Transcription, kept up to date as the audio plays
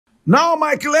Now,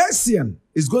 Essien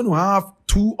is going to have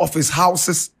 2 of his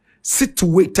houses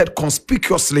situated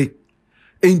conspicuously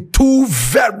in 2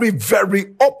 very,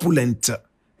 very opulent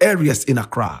areas in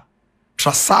Accra.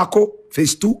 Trasacco,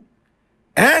 phase 2,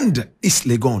 and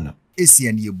delayghana.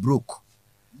 Essien ye broke.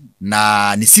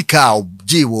 Na nisika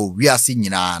ojewo wiase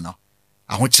nyina no.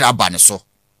 Ahokyere aba ne so.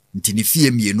 Nti ne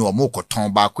fie mienu o moko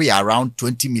ton ba ko around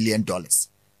 $20 million.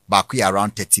 Ba ko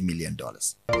around $30 million.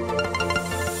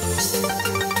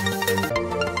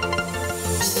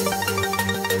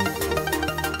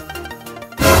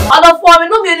 Other form,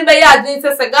 no be anybody doing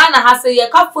Ghana has a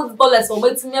cup footballers or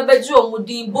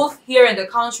waiting both here in the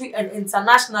country and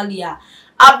internationally. A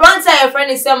brand say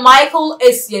friend is Michael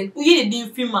Essien, who you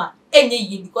did FIMA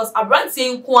any because a brand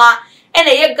saying Kwa and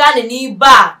a Ghana ni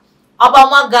bar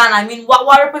about Ghana. I mean,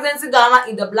 what represents Ghana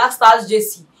in the Black Stars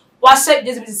jersey? What shape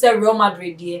jersey say Real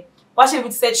Madrid there? What shape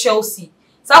it say Chelsea?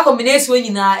 So combination when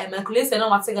you know, and my colleagues know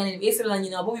what's Ghana in Essien and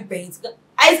you know, Bobby Paint.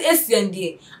 Essien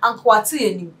there and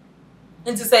Kwati.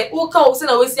 And to say, oh, come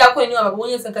on, we see a coin of one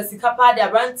and Casicapa, the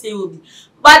brand will be.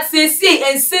 But say,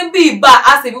 and same be bad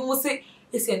as if we will say,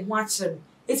 it's in watching.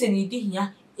 It's an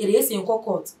idea, it is in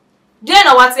court. Then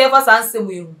I whatever answer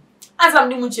will. As I'm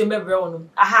doing chamber,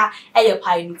 aha, a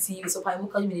pie TV, so I will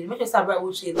come in. Make us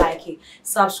like it,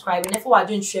 subscribe, and if I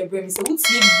don't share, bring me so what's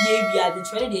the behavior, the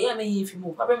training, the MA if you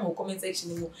move, probably comment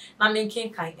section. I'm making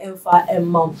kind and far and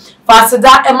mom. Faster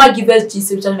that Emma give us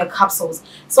GC channel capsules.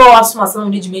 So as soon as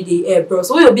some did made the air, bro.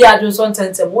 So we will be at one time,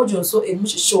 and so a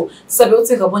much show. So we'll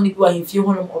take a money people if you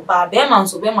want or bar, Bearman,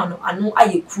 so Bearman, I know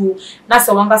I crew. That's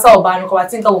a one cast or bar, I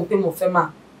think I will pay more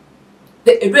fema.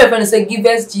 The every friend say give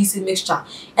us GC mixture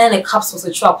and the capsules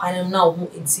a trap and now who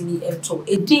in TV M2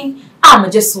 a ding I'm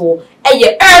just so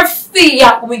a earthy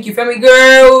winky family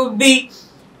girl be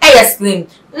a slim.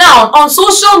 Now on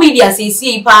social media say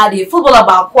see party football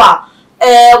about qua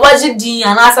what you did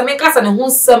and as I make us and who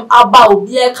some about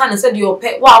beer can said your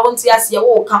pet wow won't see us your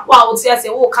walk wow won't see us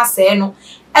your walk no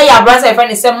a brother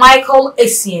friend is Michael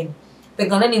Essien the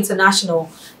Ghanaian international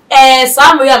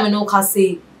some I no can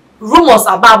say rumors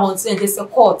about one saying there's a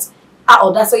court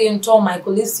or that's why you told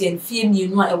Michael Essien film you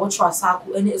know I watch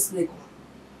Trasacco and it's legal.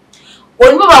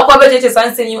 When we were covered it is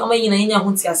saying you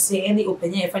I say any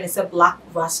opinion if I say black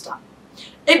rasta.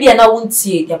 Maybe I won't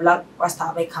see the black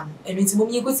rasta by come and it's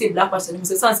when you go see black rasta and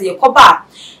say you come back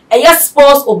and yes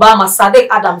sports Obama Sadek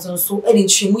Adams and so and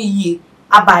it's ye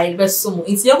abide best so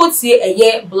it's you go see a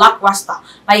year black rasta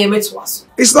by your to us.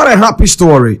 It's not a happy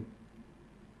story.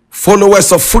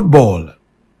 Followers of football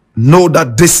know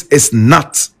that this is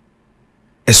not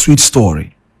a sweet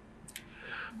story.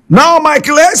 Now,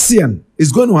 Essien is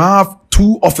going to have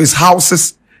 2 of his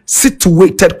houses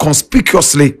situated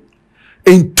conspicuously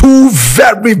in 2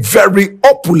 very, very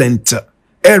opulent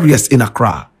areas in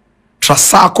Accra.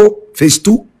 Trasacco, phase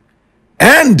 2,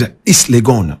 and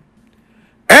delayghana.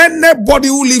 Anybody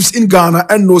who lives in Ghana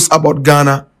and knows about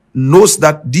Ghana knows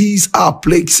that these are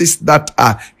places that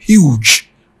are huge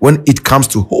when it comes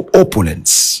to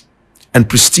opulence and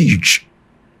prestige.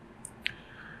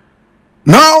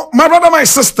 Now, my brother, my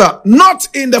sister, not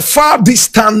in the far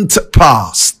distant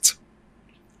past,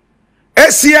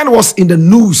 Essien was in the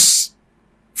news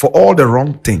for all the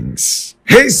wrong things.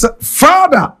 His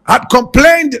father had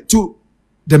complained to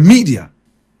the media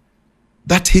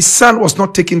that his son was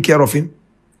not taking care of him,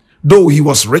 though he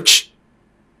was rich.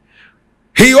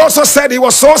 He also said he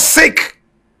was so sick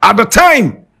at the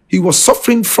time. He was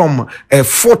suffering from a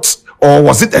foot, or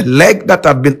was it a leg that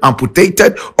had been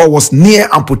amputated or was near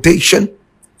amputation?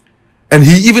 And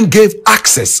he even gave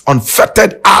access,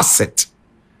 unfettered asset,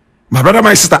 my brother,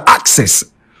 my sister, access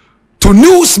to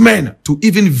newsmen to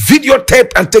even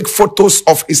videotape and take photos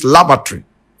of his lavatory.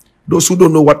 Those who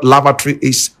don't know what lavatory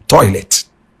is, toilet.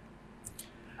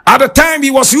 At the time,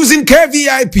 he was using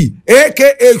KVIP,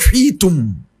 aka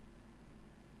Hitum.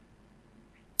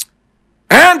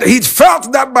 And he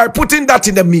felt that by putting that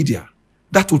in the media,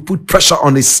 that would put pressure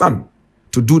on his son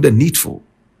to do the needful.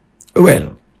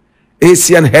 Well,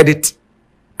 Essien heard it,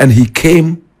 and he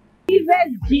came to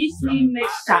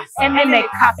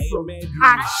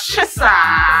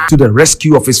the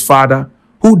rescue of his father,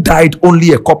 who died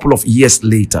only a couple of years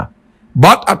later.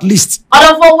 But at least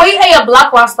for way a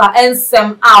black rasta and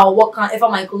some what can ever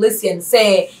Michael Essien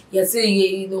say yes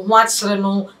you know watch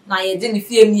no na ye didn't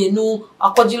fear me no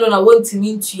akojilo na want to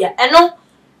mean to ya eno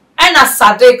and a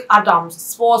Sadek Adams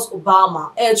sports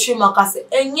Obama chimaka say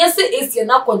and yes Essien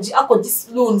akodi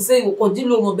loan say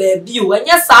akojilo no baby o and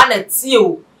yes na tie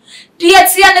o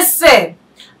tie ne say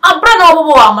abra na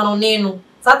obo ama no ne no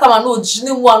satama no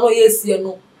gine mu ano Essien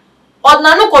no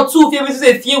odna no ko tu fie bi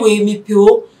say fie we mi pe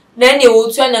o Then you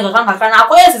will turn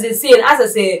and say as I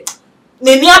say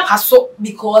Neni apaso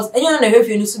because enyo na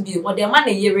hwehwe no so bi o de ma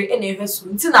na yere e na hwehwe so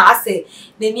nti na ase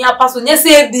neni apaso nya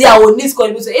se bia o ni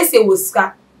score bi so ese wo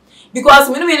sika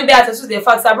because me no be ataso the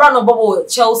fact abra no bobo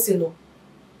Chelsea no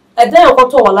e dey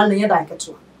okoto wala na nya dan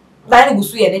keto dan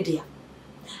gusu ye ne dia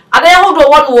adan hodo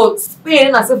one wo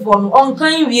Spain na se for no on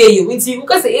kan wie ye nti you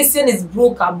can say Essien is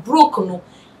broke no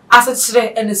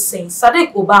asachire anything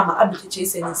Sadiq Obama abitiche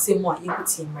say ni same a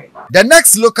yekuti mre. The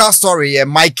next local story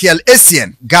Michael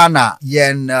Essien, Ghana,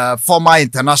 former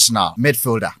international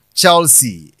midfielder,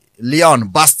 Chelsea, Lyon,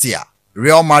 Bastia,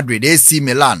 Real Madrid, AC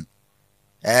Milan,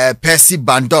 Percy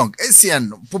Bandung. Essien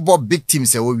football big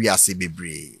teams we are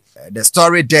bebre. The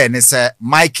story there is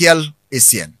Michael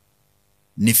Essien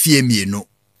ni fie mienu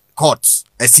court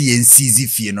Essien CZ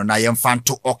fie no na yemfa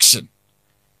to auction.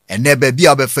 Ene baby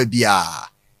abefa bia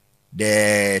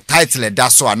the title that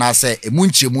so and I say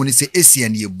emunchemu ni say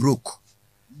Essien ye broke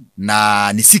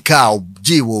na ni sika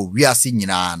ogye wo wiase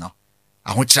nyina no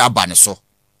ahokyere aba ne so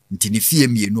nti ni fie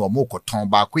mienu omokoton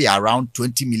ba ko ya around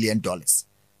 $20 million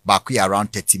ba ko ya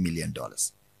around $30 million.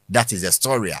 That is a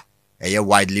story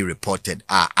widely reported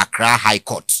Accra High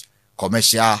Court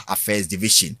Commercial Affairs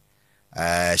Division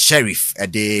sheriff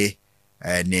de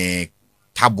ne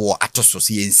tabo atoso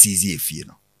si NCZ fie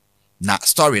no na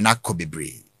story na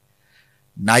kobebre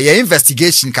na ye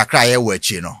investigation kakra ye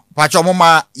wachi no pacho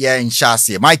moma ye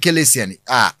nhyase Michael Essien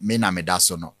me na me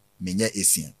daso no menye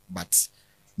Essien but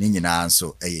ni nyina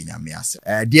nso eye nyame ase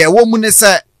de wo mu ne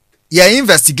se ye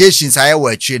investigations aye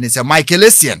wachi ne se Michael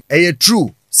Essien eye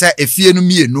true se efie no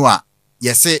mienu a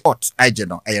ye se court age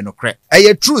no eye no kre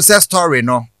eye true se story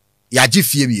no ya gi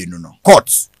fie mienu no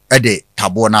court de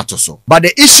tabo na to so but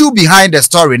the issue behind the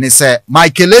story ne se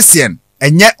Michael Essien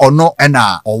enye ono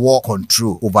ena owo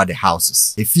control over the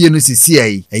houses. Efie no sisi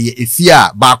eye efie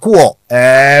a ba ko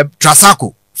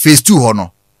Trasako phase 2 ho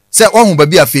no. Se ohun ba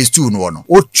bia phase 2 no no.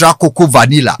 O Trakoko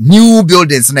Vanilla new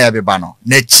buildings na yebeba no.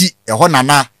 Na chi ho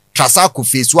na Trasako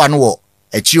phase 1 wo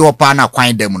echi ho pa na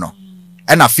kwan dem no.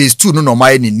 Ena phase 2 no no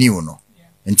ma ni new no.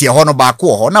 Nti ho no ba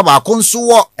ko ho na ba ko nso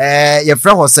wo ye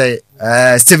frɛ ho se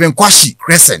Steven Kwashi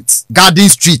Crescent Garden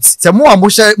Street se mo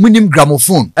amoshe munim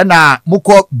gramophone na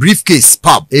moko briefcase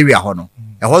pub area ho no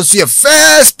e ho so ye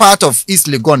first part of East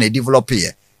Legon develop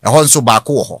here e ho so ba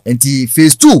ko ho enti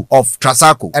phase 2 of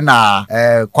Trasako na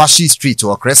Kwashi Street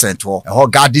or Crescent ho e ho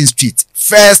Garden Street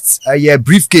first ye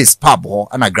briefcase pub ho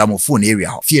na gramophone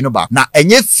area ho fie no ba na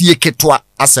enye fie ketwa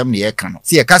asem ne ye kan no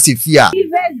se ye ka se fie a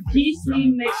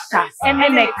GC mixer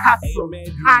and castle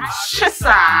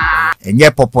achisa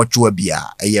enye popochua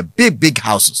bia big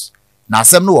houses na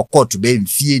asem no court be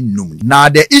mfie num na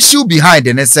the issue behind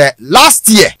it say last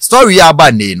year story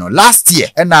aba ne no last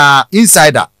year na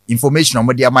insider information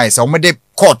omode amai say omode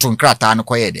court nkrata no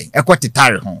koye den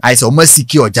ekotitare ho I say omo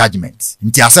secure judgment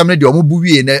nti asem no de omo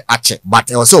buwie ne ache but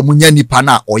e say omo nya nipa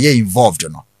na oye involved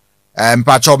no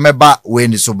mpacho meba we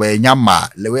ni so be nyama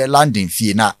lewe landing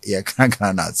fee na ye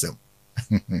kan na asem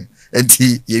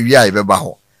enti ye wi a beba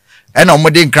ho ena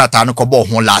omode nkrata no kobo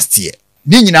ho last year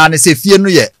ni nyina ne se fie no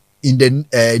ye in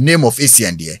the name of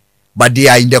Essien there but they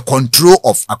are in the control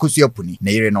of Akosuapuni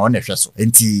na yire na o na hwe so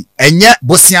enti enye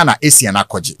bosia na Essien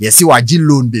akoje yesi wagi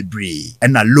loan bebre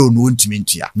ena loan wontumi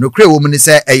ntua no kre wo mu ni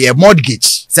se eye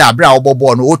mortgage se abra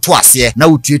obobo no woto ase na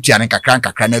wotuatua ne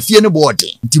kakra na fie no board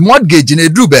nti mortgage na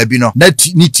eduru ba bi no na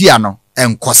ni tua no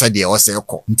enkose de o se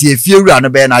ko nti efie wura no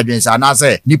be na adwensa na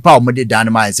se nipa omode dan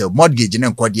ma se mortgage ne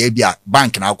nkode bia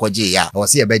bank na akoje ya o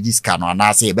se e beji scan no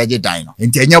na se e beji dan no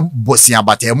nti enye bosia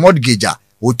but e mortgage a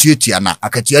otuatua na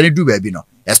akatua ne du ba bi no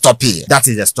e stop here that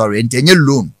is the story nti enye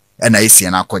loan na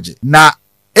Essien akoje na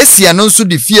Essien no nso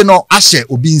de fie no ahye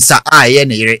obi nsa a ye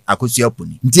ne yire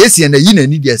Akosuapuni nti Essien na yi na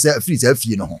ni de se free se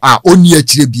fie no ho oni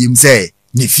akire biem se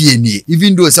ni fie ni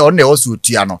even though say on na also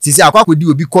tua no sisi akwakodi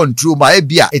obi control ma e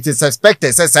bia it is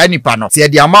suspected say say nipa no say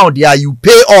the amount there you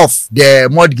pay off the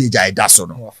mortgage I da so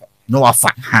no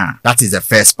afa that is the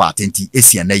first part nti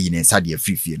Essien na yi ne nsa de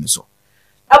free fie no so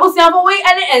Abusiamfo we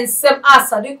any ensem as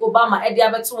Sadiq Obama e de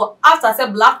abeto after say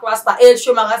Black Rasta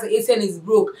show magazine Essien is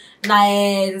broke na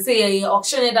say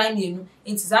auction dan mienu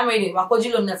nti zamre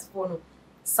wakojilo na spo no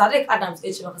Sadiq Adams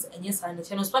magazine enye sa no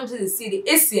channel spam to see the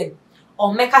Essien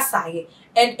or meka saye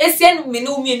and Essien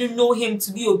mienu know him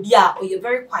to be obia or you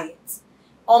very quiet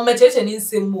on meditation in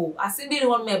same mo as being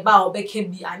one me ba obeke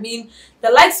bi I mean the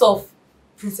likes of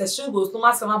Princess Shugos no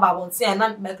masema babonti and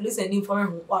na MaameGrace and for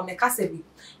him or meka sebi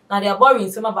na they are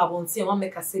boring sema babonti and one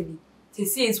meka sebi to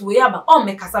see it's way about oh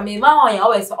me kasa me ma on ya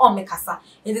always say oh me kasa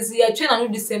it is your train and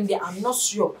do the same day I'm not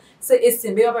sure say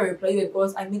Essien be able to reply you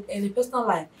because I mean in personal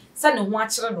life say no ho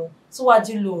akere no so what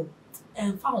you loan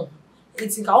and found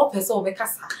it's in our person or be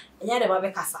kasa and ya de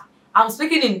be kasa I'm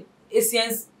speaking in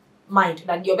Essien's mind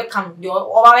that you become your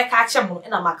over catch am no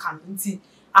na maka nti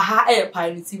aha e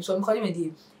pirate team so I'm calling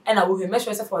me and I will make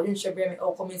sure for you share me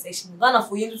or comment section Ghana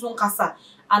for you to kasa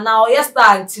and now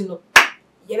yesterday until no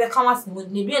ye be come as no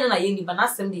ne dua na ye ni ba na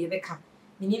asem de ye be ka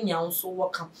menim nya nso wo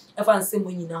ka e fa nsem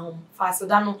nyina ho fa so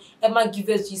da no e ma give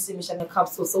us GC mission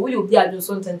capsule so we obi adun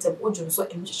so tentem odun so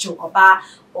emchicho oba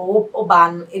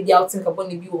oba no e dia outing ka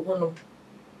boni bi wo ho no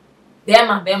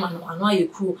bema no anu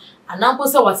ayeku anampo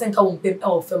se wasenka wo mpem e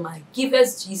wo fema give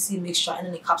us GC make sure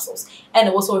and the capsules and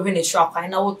it was over in a shop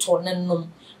and na wo to ne nom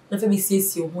na fe bi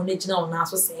siesie ho na gina wo na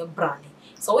so se brane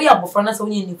so we abofra na so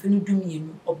we ni fenu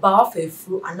dumienu oba afa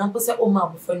afuru anampo se o ma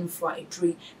abofra nu fru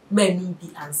edre manu bi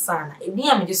ansana eni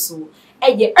amje so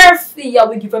eye earthy ya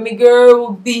we give me girl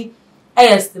bi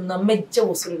estem na meje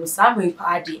wo so lo samwe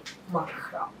party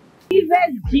makra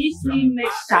Even GC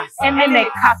mixture,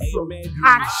 MaameGrace capsule,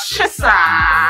 and